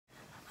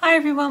Hi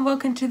everyone,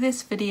 welcome to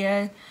this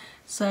video.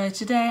 So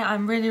today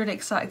I'm really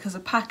excited because a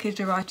package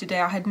arrived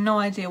today. I had no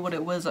idea what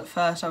it was at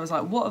first. I was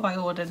like, what have I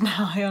ordered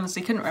now? I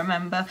honestly couldn't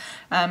remember,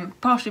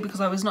 partially because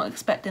I was not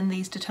expecting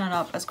these to turn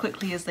up as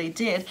quickly as they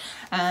did,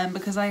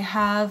 because I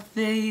have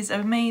these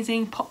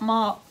amazing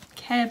Mart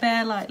Care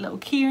Bear like little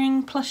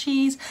keyring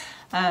plushies.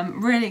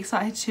 Really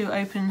excited to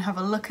open and have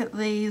a look at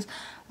these.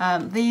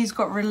 These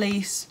got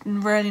released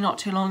really not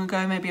too long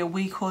ago, maybe a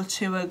week or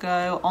two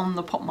ago on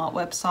the Mart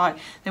website.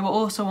 They were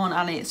also on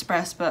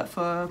AliExpress but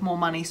for more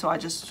money, so I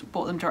just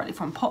bought them directly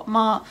from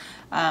Mart.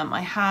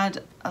 I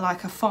had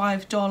like a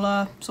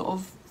 $5 sort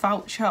of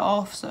voucher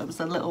off, so it was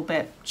a little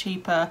bit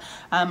cheaper,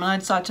 and I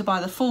decided to buy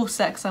the full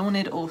set because I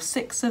wanted all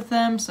 6 of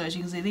them. So as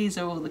you can see, these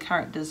are all the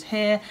characters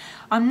here.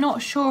 I'm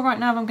not sure right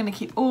now if I'm going to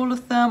keep all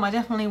of them. I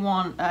definitely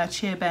want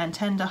Cheer Bear and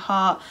Tender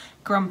Heart,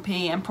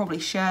 Grumpy and probably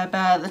Share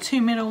Bear. The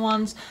 2 middle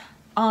ones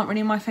aren't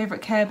really my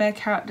favourite Care Bear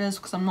characters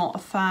because I'm not a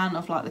fan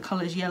of like the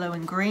colours yellow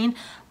and green,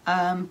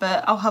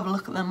 but I'll have a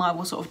look at them. I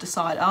will sort of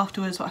decide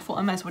afterwards, but I thought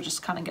I may as well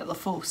just kind of get the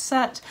full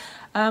set.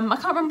 I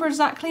can't remember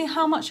exactly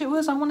how much it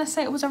was. I want to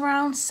say it was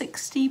around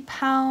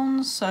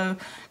 £60, so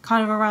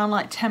kind of around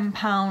like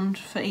 £10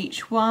 for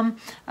each one,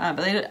 but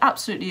they look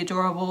absolutely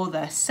adorable.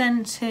 They're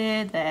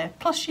scented, they're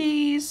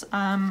plushies,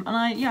 and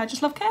I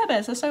just love Care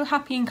Bears. They're so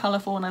happy and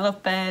colourful, and I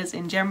love bears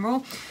in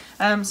general.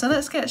 So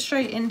let's get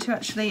straight into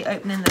actually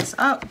opening this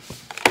up.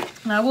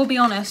 Now, I will be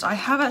honest, I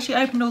have actually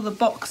opened all the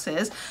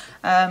boxes,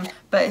 but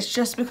it's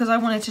just because I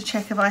wanted to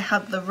check if I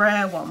had the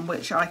rare one,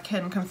 which I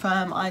can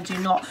confirm I do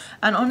not.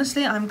 And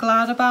honestly, I'm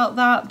glad about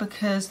that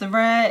because the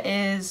rare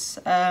is,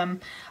 I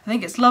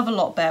think it's Love A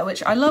Lot Bear,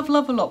 which I love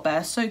Love A Lot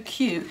Bear, so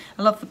cute.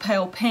 I love the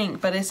pale pink,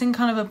 but it's in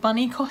kind of a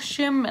bunny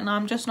costume, and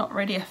I'm just not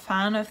really a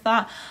fan of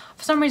that.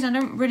 For some reason, I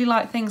don't really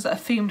like things that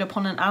are themed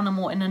upon an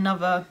animal in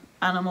another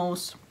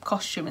animal's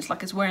costume. It's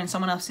like it's wearing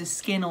someone else's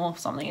skin or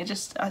something.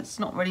 It's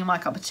not really my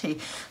cup of tea.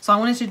 So I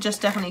wanted to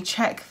just definitely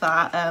check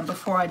that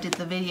before I did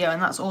the video,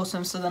 and that's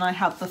awesome. So then I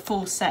have the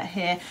full set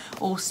here,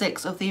 all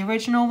 6 of the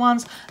original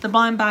ones. The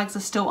blind bags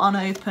are still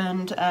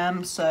unopened,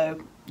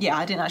 so yeah,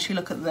 I didn't actually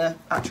look at the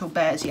actual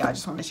bears yet. I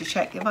just wanted to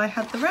check if I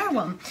had the rare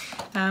one,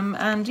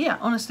 and yeah,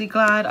 honestly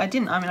glad I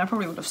didn't. I mean, I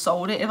probably would have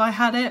sold it if I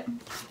had it,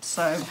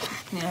 so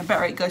you know,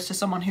 better it goes to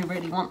someone who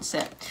really wants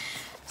it.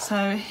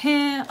 So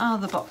here are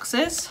the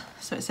boxes.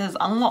 So it says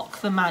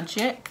unlock the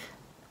magic,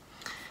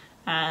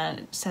 and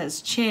it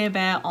says Cheer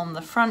Bear on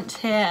the front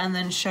here, and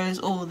then shows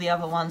all the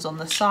other ones on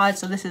the side.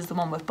 So this is the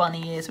one with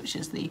bunny ears, which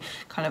is the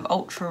kind of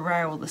ultra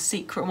rare or the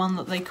secret one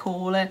that they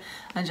call it,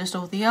 and just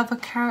all the other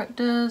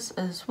characters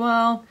as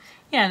well.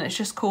 Yeah, and it's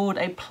just called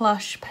a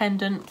Plush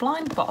Pendant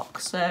blind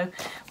box. So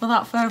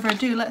without further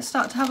ado, let's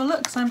start to have a look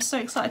because I'm so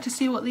excited to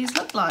see what these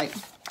look like.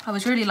 I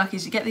was really lucky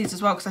to get these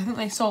as well because I think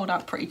they sold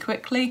out pretty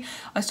quickly.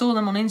 I saw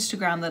them on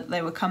Instagram that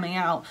they were coming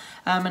out,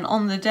 and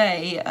on the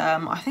day,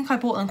 I think I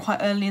bought them quite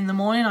early in the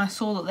morning. I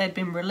saw that they'd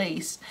been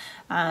released,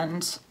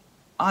 and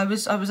I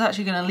was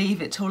actually going to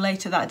leave it till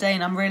later that day,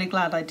 and I'm really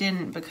glad I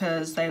didn't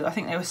because I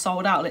think they were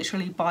sold out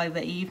literally by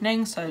the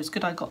evening, so it's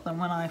good I got them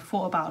when I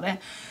thought about it.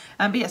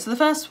 But yeah, so the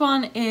first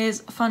one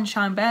is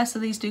Funshine Bear. So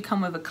these do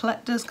come with a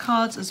collector's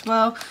cards as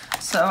well.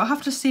 So I'll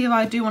have to see if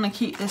I do want to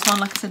keep this one.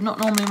 Like I said, not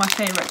normally my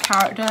favourite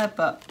character,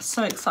 but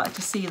so excited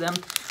to see them.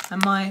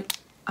 I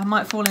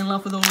might fall in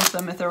love with all of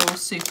them if they're all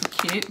super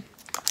cute.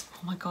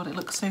 Oh my god, it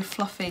looks so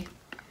fluffy.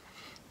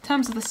 In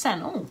terms of the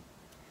scent, oh,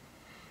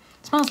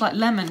 it smells like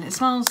lemon. It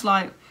smells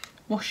like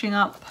washing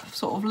up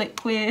sort of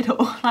liquid,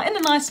 or like in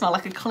a nice smell,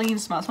 like a clean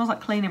smell. It smells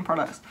like cleaning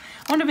products.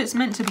 I wonder if it's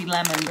meant to be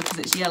lemon because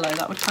it's yellow.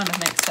 That would kind of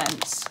make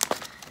sense.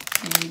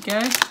 Here you go.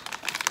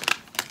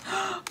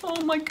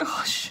 Oh my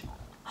gosh.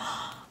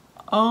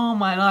 Oh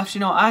my life.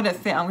 You know, I don't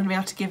think I'm going to be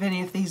able to give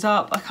any of these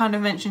up. I kind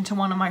of mentioned to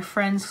one of my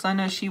friends because I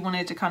know she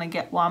wanted to kind of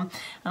get one,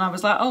 and I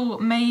was like, oh,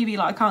 maybe,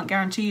 like I can't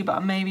guarantee you,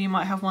 but maybe you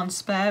might have one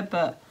spare.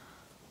 But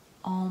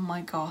oh my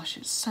gosh,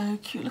 it's so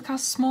cute. Look how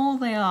small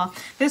they are.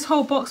 This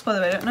whole box, by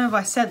the way, I don't know if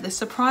I said this,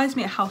 surprised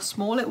me at how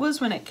small it was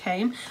when it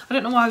came. I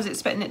don't know why I was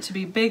expecting it to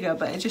be bigger,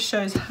 but it just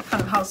shows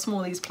kind of how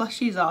small these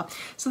plushies are.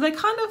 So they're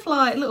kind of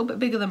like a little bit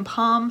bigger than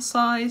palm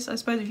size, I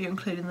suppose, if you're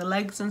including the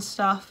legs and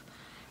stuff.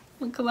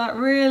 Look at that,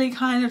 really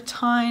kind of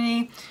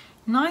tiny.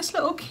 Nice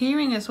little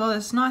keyring as well.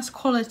 There's nice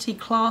quality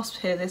clasp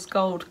here, this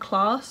gold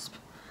clasp.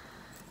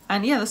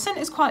 And yeah, the scent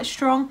is quite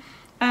strong.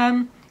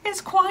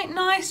 It's quite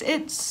nice.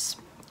 It's,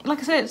 like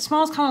I said, it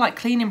smells kind of like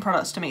cleaning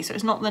products to me, so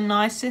it's not the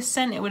nicest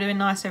scent. It would have been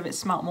nicer if it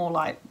smelled more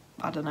like,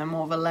 I don't know,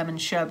 more of a lemon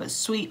sherbet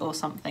sweet or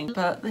something.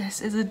 But this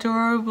is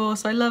adorable.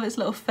 So I love its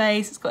little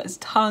face. It's got its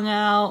tongue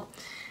out.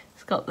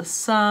 It's got the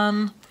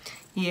sun.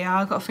 Yeah,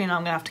 I've got a feeling I'm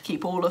going to have to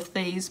keep all of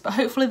these, but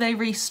hopefully they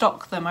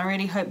restock them. I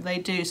really hope they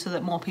do so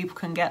that more people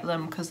can get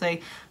them because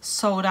they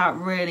sold out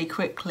really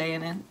quickly,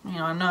 and you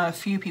know, I know a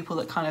few people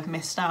that kind of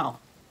missed out.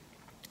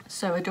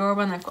 So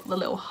adorable, and they've got the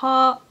little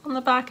heart on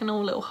the back and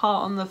all little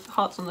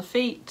hearts on the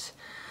feet.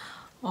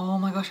 Oh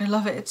my gosh, I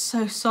love it. It's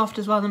so soft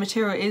as well. The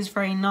material is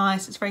very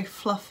nice. It's very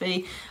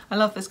fluffy. I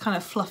love this kind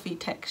of fluffy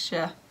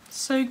texture.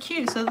 So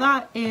cute. So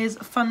that is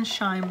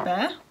Funshine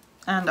Bear.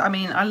 And I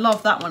mean, I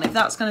love that one. If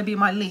that's going to be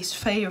my least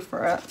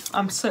favourite,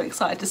 I'm so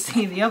excited to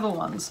see the other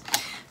ones.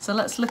 So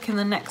let's look in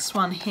the next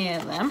one here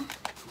then.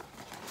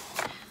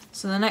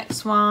 So the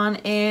next one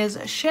is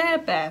Share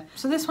Bear.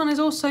 So this one is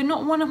also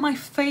not one of my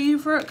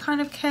favourite kind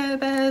of Care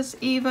Bears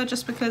either,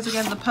 just because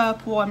again the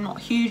purple I'm not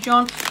huge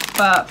on,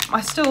 but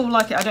I still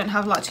like it. I don't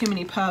have like too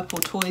many purple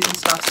toys and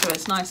stuff, so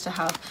it's nice to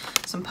have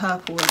some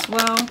purple as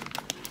well.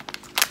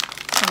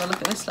 Let's have a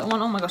look at this little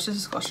one. Oh my gosh, this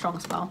has got a strong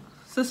smell.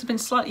 So this has been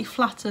slightly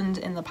flattened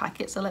in the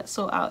packet, so let's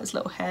sort out his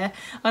little hair.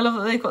 I love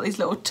that they've got these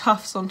little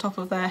tufts on top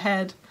of their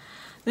head.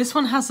 This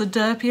one has the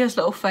derpiest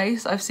little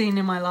face I've seen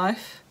in my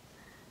life.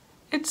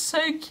 It's so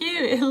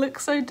cute, it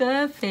looks so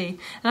derpy.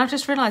 And I've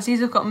just realised these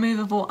have got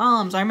movable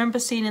arms. I remember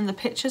seeing in the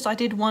pictures, I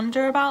did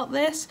wonder about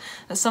this,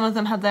 that some of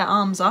them had their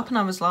arms up and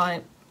I was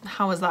like,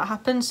 how has that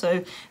happened? So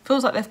it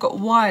feels like they've got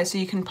wires so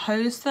you can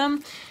pose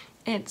them.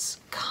 It's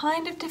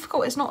kind of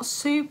difficult, it's not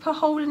super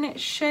holding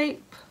its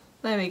shape.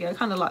 There we go,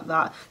 kind of like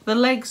that. The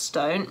legs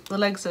don't, the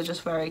legs are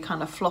just very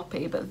kind of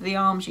floppy, but the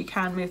arms you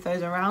can move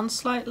those around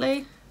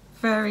slightly.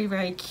 Very,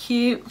 very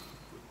cute.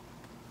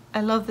 I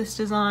love this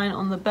design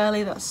on the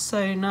belly, that's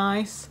so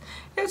nice.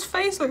 Its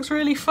face looks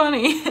really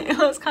funny. It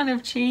looks kind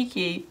of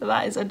cheeky, but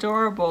that is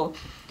adorable.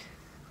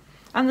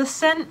 And the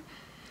scent,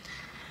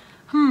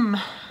 I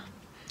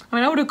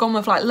mean, I would have gone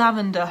with like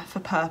lavender for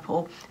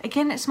purple.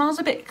 Again, it smells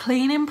a bit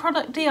cleaning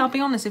product-y, I'll be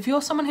honest. If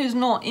you're someone who's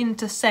not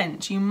into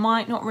scent, you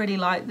might not really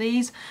like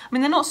these. I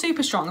mean, they're not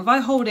super strong. If I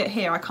hold it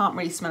here, I can't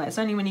really smell it. It's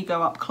only when you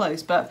go up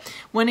close, but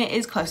when it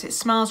is close, it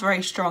smells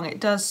very strong. It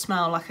does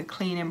smell like a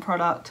cleaning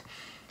product.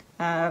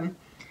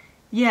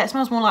 Yeah, it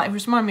smells more like,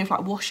 it reminds me of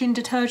like washing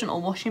detergent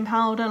or washing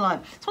powder. Like,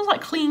 it smells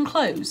like clean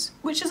clothes,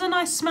 which is a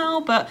nice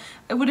smell, but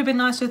it would have been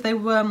nicer if they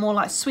were more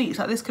like sweets.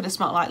 Like this could have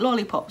smelled like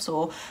lollipops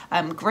or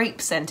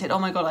grape scented. Oh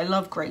my God, I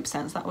love grape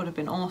scents. That would have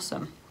been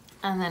awesome.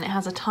 And then it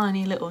has a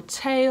tiny little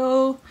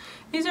tail.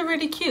 These are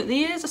really cute. The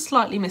ears are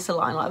slightly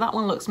misaligned. Like that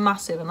one looks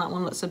massive and that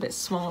one looks a bit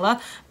smaller,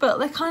 but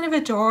they're kind of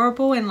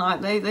adorable and like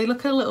they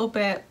look a little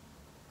bit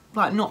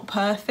like not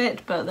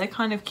perfect, but they're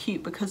kind of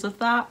cute because of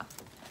that.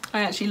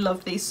 I actually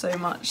love these so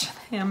much.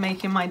 They are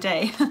making my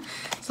day.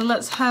 So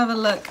let's have a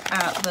look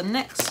at the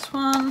next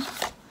one.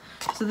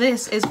 So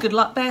this is Good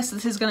Luck Bear. So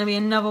this is going to be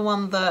another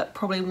one that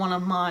probably one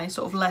of my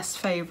sort of less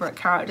favourite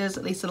characters.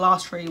 At least the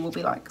last three will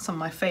be like some of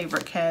my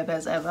favourite Care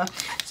Bears ever.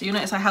 So you'll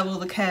notice I have all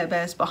the Care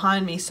Bears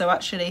behind me. So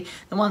actually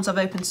the ones I've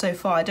opened so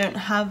far, I don't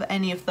have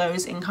any of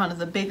those in kind of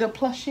the bigger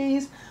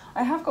plushies.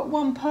 I have got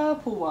one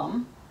purple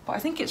one, but I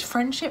think it's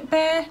Friendship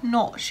Bear,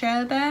 not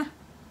Share Bear.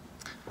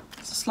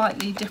 It's a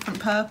slightly different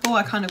purple.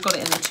 I kind of got it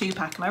in the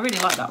 2-pack and I really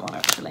like that one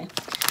actually.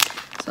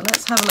 So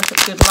let's have a look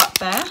at Good Luck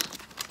Bear.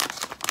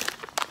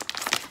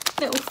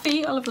 Little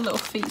feet, I love the little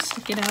feet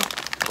sticking out.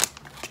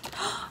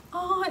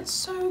 Oh, it's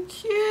so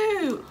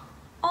cute.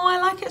 Oh,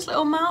 I like its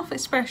little mouth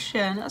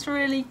expression. That's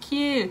really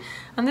cute.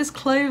 And this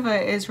clover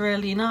is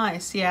really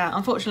nice. Yeah,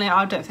 unfortunately,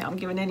 I don't think I'm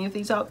giving any of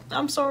these up.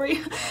 I'm sorry.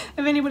 If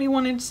anybody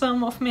wanted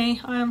some off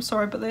me, I am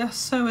sorry, but they are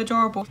so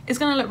adorable. It's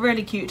going to look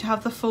really cute to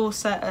have the full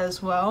set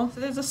as well.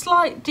 So there's a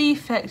slight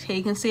defect here.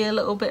 You can see a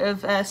little bit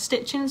of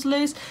stitching's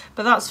loose,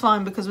 but that's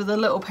fine because with a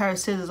little pair of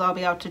scissors, I'll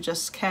be able to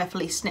just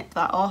carefully snip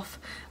that off.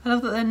 I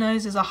love that their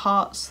noses are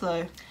hearts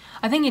though.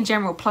 I think in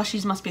general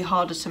plushies must be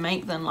harder to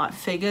make than like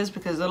figures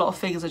because a lot of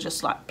figures are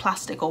just like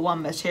plastic or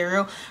one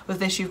material. With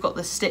this you've got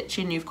the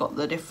stitching, you've got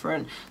the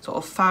different sort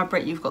of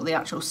fabric, you've got the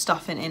actual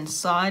stuffing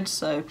inside,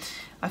 so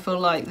I feel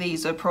like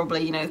these are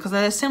probably, you know, because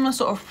they're a similar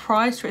sort of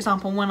price. For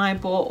example, when I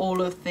bought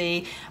all of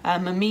the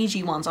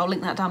Momiji ones, I'll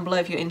link that down below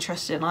if you're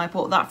interested, and I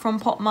bought that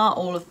from Mart,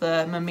 all of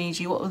the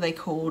Momiji, what were they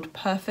called?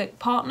 Perfect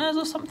Partners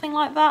or something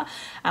like that,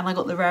 and I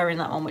got the rare in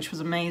that one, which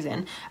was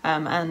amazing,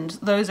 and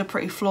those are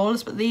pretty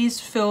flawless, but these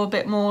feel a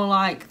bit more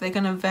like they're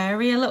going to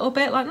vary a little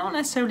bit, like not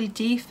necessarily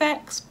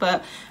defects,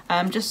 but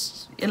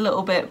just a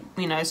little bit,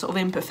 you know, sort of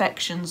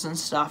imperfections and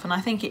stuff, and I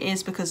think it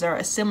is because they're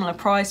at a similar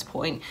price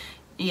point.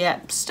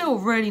 Yeah, still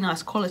really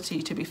nice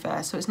quality to be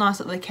fair, so it's nice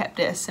that they kept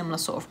it a similar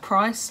sort of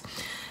price.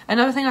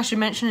 Another thing I should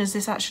mention is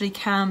this actually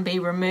can be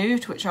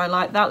removed, which I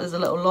like that. There's a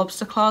little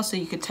lobster claw, so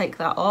you could take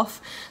that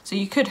off. So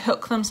you could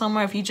hook them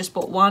somewhere if you just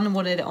bought one and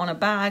wanted it on a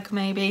bag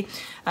maybe.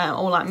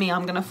 Or like me,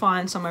 I'm going to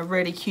find somewhere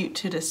really cute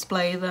to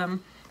display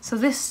them. So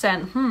this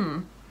scent,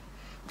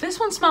 this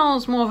one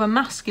smells more of a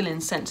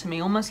masculine scent to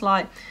me, almost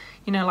like,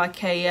 you know,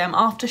 like a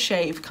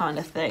aftershave kind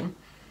of thing.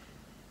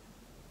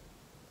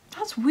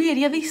 That's weird.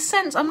 Yeah, these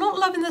scents, I'm not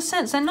loving the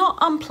scents. They're not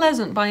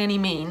unpleasant by any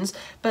means,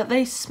 but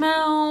they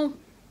smell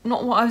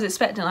not what I was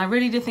expecting. I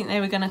really did think they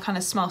were going to kind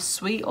of smell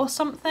sweet or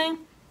something.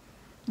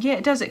 Yeah,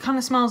 it does. It kind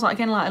of smells like,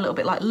 again, like a little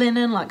bit like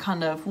linen, like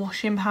kind of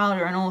washing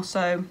powder, and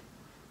also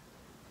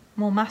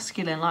more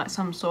masculine, like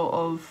some sort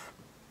of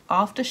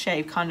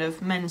aftershave kind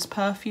of men's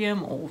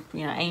perfume, or,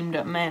 you know, aimed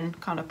at men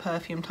kind of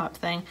perfume type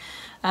thing.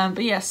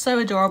 But yeah, so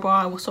adorable.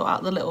 I will sort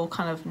out the little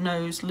kind of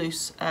nose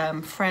loose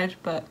thread,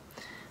 but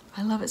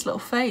I love its little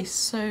face,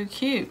 so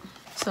cute.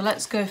 So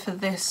let's go for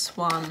this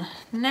one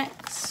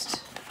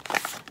next.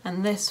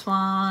 And this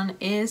one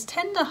is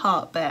Tender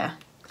Heart Bear.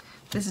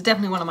 This is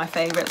definitely one of my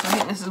favourites. I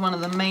think this is one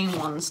of the main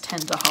ones,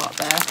 Tender Heart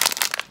Bear.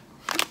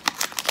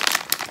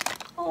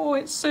 Oh,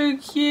 it's so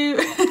cute.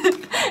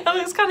 It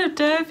looks kind of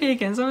derpy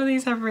again. Some of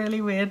these have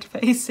really weird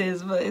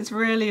faces, but it's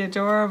really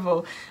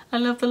adorable. I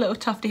love the little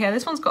tufty hair.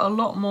 This one's got a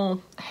lot more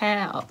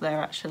hair up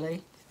there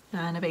actually.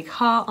 And a big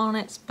heart on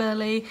its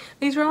belly.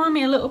 These remind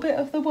me a little bit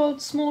of the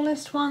world's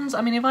smallest ones.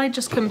 I mean, if I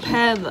just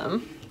compare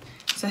them,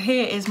 so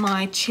here is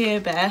my cheer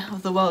bear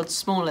of the world's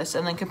smallest,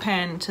 and then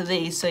comparing to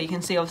these, so you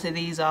can see obviously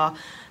these are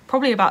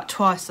probably about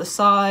twice the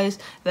size.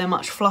 They're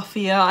much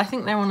fluffier. I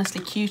think they're honestly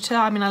cuter.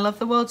 I mean, I love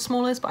the world's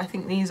smallest, but I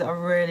think these are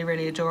really,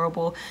 really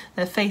adorable.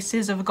 Their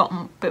faces have got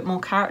a bit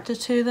more character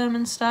to them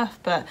and stuff,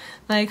 but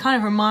they kind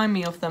of remind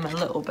me of them a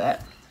little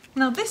bit.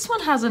 Now this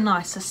one has a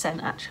nicer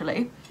scent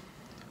actually.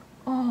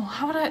 Oh,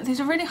 how would I, these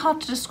are really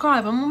hard to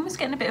describe. I'm almost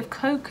getting a bit of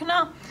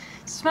coconut.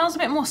 It smells a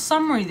bit more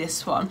summery,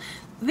 this one.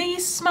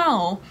 These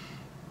smell,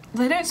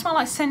 they don't smell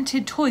like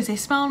scented toys, they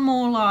smell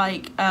more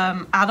like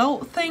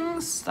adult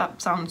things.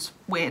 That sounds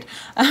weird,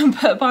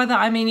 but by that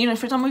I mean, you know,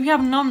 for example, if you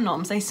have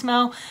nom-noms, they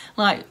smell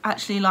like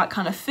actually like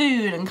kind of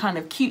food and kind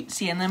of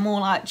cutesy, and they're more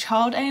like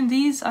child aimed.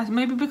 These,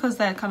 maybe because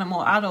they're kind of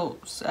more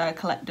adult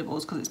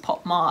collectibles, because it's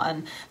Pop Mart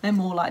and they're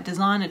more like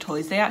designer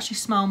toys, they actually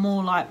smell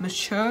more like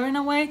mature in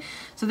a way.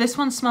 So this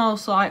one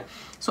smells like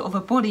sort of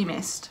a body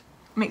mist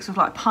mixed with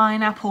like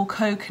pineapple,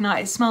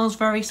 coconut. It smells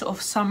very sort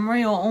of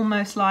summery, or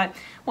almost like,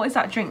 what is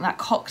that drink, that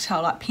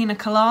cocktail, like pina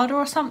colada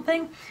or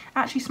something? It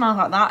actually smells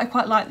like that. I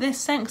quite like this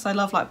scent because I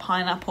love like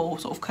pineapple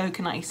sort of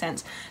coconutty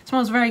scents. It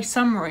smells very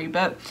summery,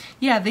 but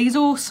yeah, these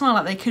all smell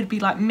like they could be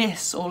like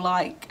mists or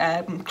like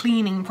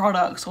cleaning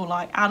products or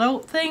like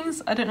adult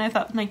things. I don't know if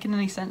that's making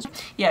any sense.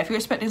 Yeah, if you're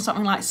expecting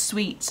something like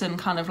sweets and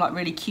kind of like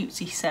really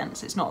cutesy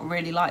scents, it's not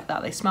really like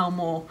that. They smell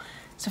more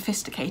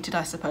sophisticated,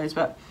 I suppose,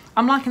 but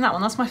I'm liking that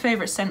one. That's my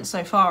favourite scent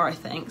so far, I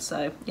think.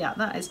 So yeah,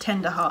 that is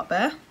Tender Heart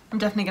Bear. I'm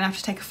definitely gonna have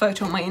to take a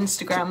photo on my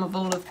Instagram of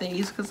all of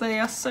these because they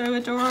are so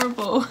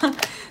adorable.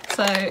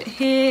 So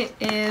here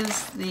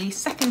is the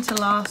second to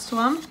last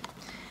one,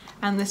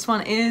 and this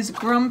one is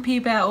Grumpy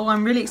Bear. Oh,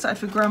 I'm really excited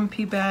for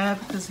Grumpy Bear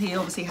because he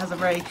obviously has a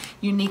very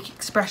unique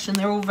expression.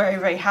 They're all very,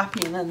 very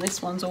happy, and then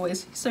this one's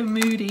always so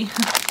moody.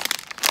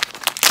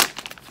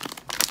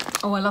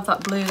 Oh, I love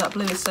that blue. That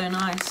blue is so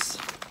nice.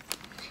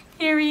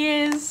 Here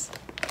he is.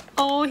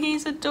 Oh,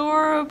 he's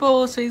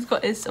adorable. So he's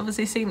got his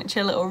obviously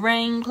signature little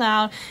rain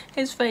cloud.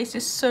 His face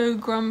is so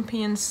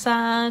grumpy and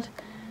sad,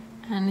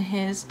 and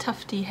his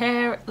tufty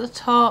hair at the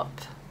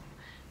top.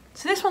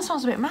 So this one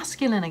sounds a bit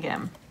masculine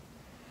again.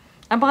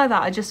 And by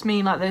that I just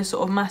mean like those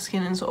sort of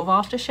masculine sort of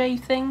aftershave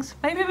things.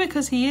 Maybe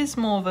because he is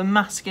more of a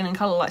masculine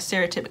colour, like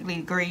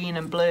stereotypically green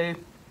and blue.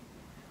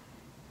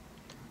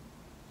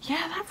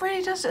 Yeah, that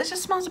really does, it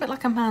just smells a bit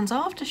like a man's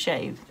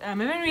aftershave. If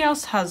anybody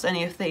else has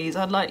any of these,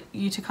 I'd like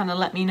you to kind of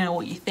let me know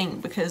what you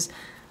think, because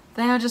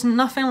they are just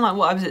nothing like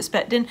what I was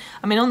expecting.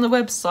 I mean, on the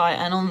website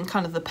and on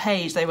kind of the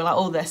page, they were like,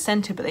 oh, they're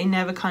scented, but they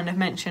never kind of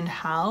mentioned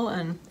how,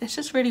 and it's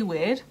just really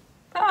weird.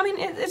 But I mean,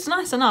 it's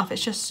nice enough.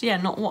 It's just, yeah,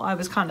 not what I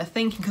was kind of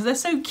thinking, because they're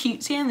so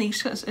cutesy and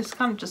these, it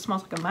kind of just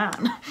smells like a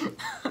man.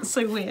 It's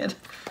so weird.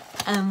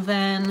 And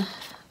then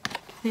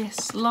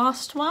this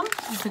last one,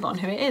 I've forgotten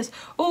who it is.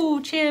 Oh,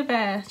 Cheer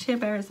Bear. Cheer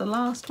Bear is the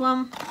last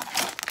one.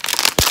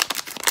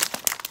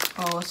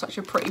 Oh, such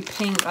a pretty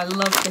pink. I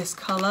love this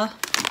colour.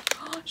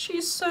 Oh,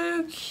 she's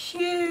so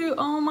cute.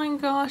 Oh my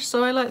gosh.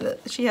 So I like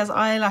that she has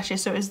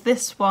eyelashes. So it's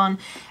this one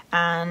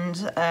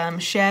and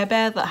Share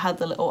Bear that had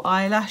the little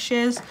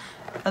eyelashes.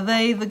 Are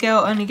they the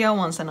only girl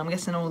ones then? I'm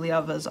guessing all the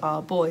others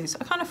are boys.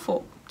 I kind of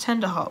thought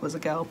Tenderheart was a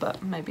girl,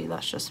 but maybe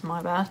that's just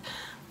my bad.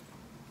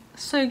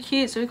 So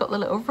cute. So we've got the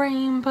little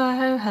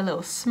rainbow, her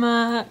little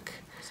smirk.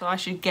 So I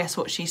should guess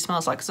what she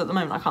smells like, because at the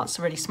moment I can't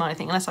really smell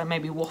anything unless I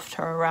maybe waft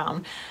her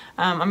around.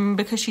 I mean,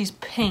 because she's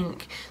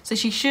pink, so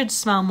she should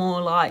smell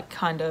more like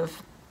kind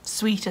of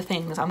sweeter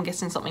things. I'm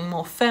guessing something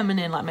more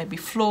feminine, like maybe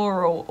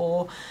floral,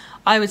 or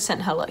I would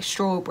scent her like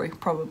strawberry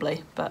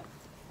probably, but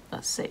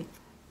let's see.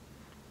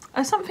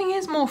 Oh, something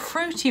is more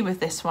fruity with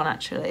this one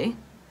actually.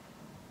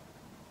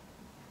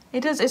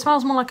 It does, it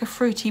smells more like a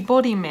fruity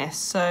body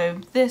mist, so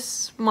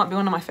this might be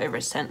one of my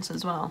favourite scents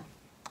as well.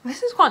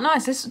 This is quite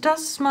nice. This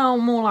does smell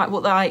more like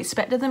what I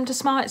expected them to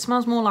smell. It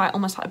smells more like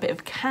almost like a bit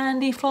of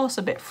candy floss,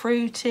 a bit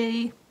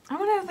fruity. I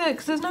wonder if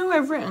because there's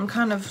nowhere written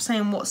kind of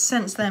saying what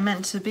scents they're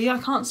meant to be. I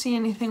can't see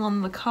anything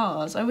on the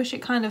cards. I wish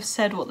it kind of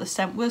said what the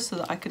scent was so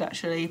that I could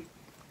actually,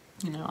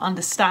 you know,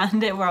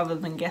 understand it rather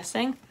than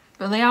guessing.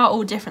 But they are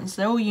all different,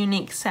 so they're all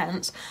unique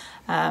scents.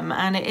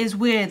 And it is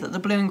weird that the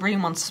blue and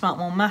green ones smell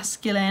more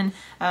masculine.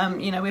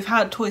 You know, we've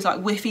had toys like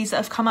Whiffies that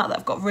have come out that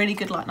have got really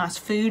good, like, nice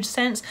food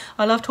scents.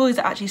 I love toys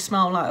that actually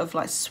smell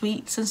like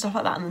sweets and stuff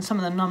like that, and then some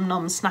of the Num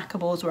Nom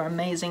snackables were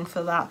amazing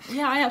for that.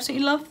 Yeah, I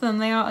absolutely love them.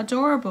 They are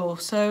adorable.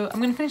 So I'm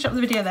going to finish up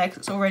the video there because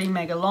it's already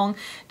mega long.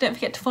 Don't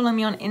forget to follow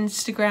me on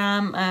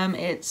Instagram.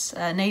 It's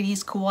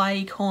Nadie's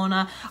Kawaii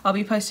Corner. I'll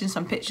be posting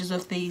some pictures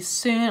of these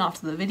soon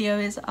after the video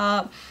is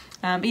up.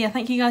 But yeah,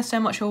 thank you guys so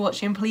much for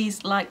watching.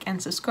 Please like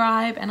and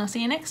subscribe, and I'll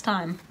see you next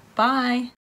time. Bye!